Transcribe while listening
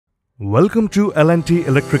Welcome to L&T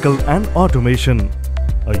Electrical and Automation,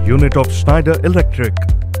 a unit of Schneider Electric.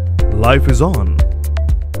 Life is on.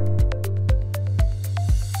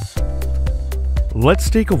 Let's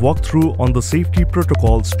take a walkthrough on the safety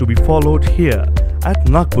protocols to be followed here at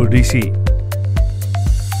Nagpur DC.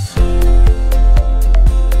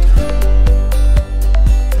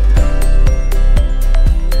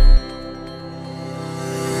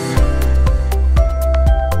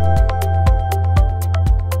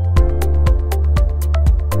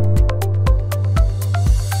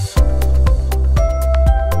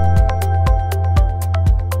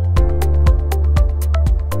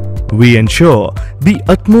 We ensure the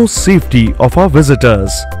utmost safety of our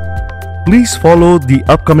visitors. Please follow the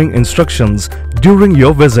upcoming instructions during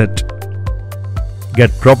your visit.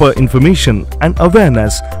 Get proper information and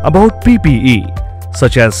awareness about PPE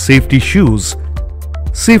such as safety shoes,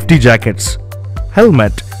 safety jackets,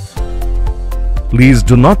 helmet. Please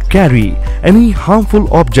do not carry any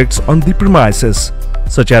harmful objects on the premises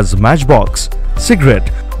such as matchbox, cigarette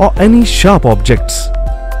or any sharp objects.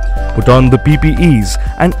 Put on the PPEs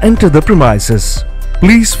and enter the premises.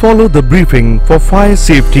 Please follow the briefing for fire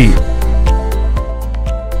safety.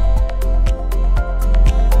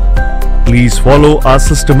 Please follow our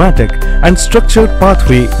systematic and structured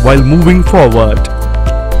pathway while moving forward.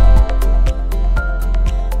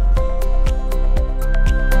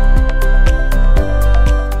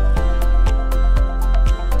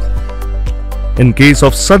 In case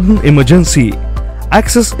of sudden emergency,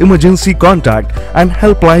 access emergency contact and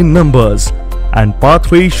helpline numbers and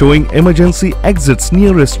pathway showing emergency exits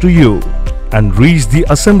nearest to you and reach the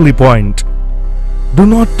assembly point. Do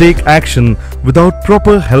not take action without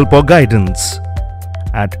proper help or guidance.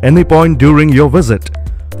 At any point during your visit,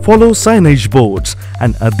 follow signage boards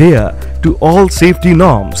and adhere to all safety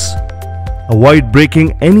norms. Avoid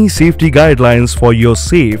breaking any safety guidelines for your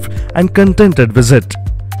safe and contented visit.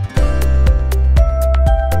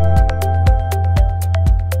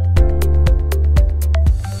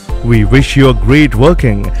 We wish you a great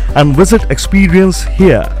working and visit experience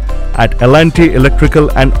here at L&T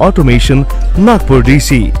Electrical and Automation, Nagpur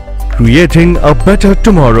DC, creating a better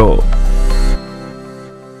tomorrow.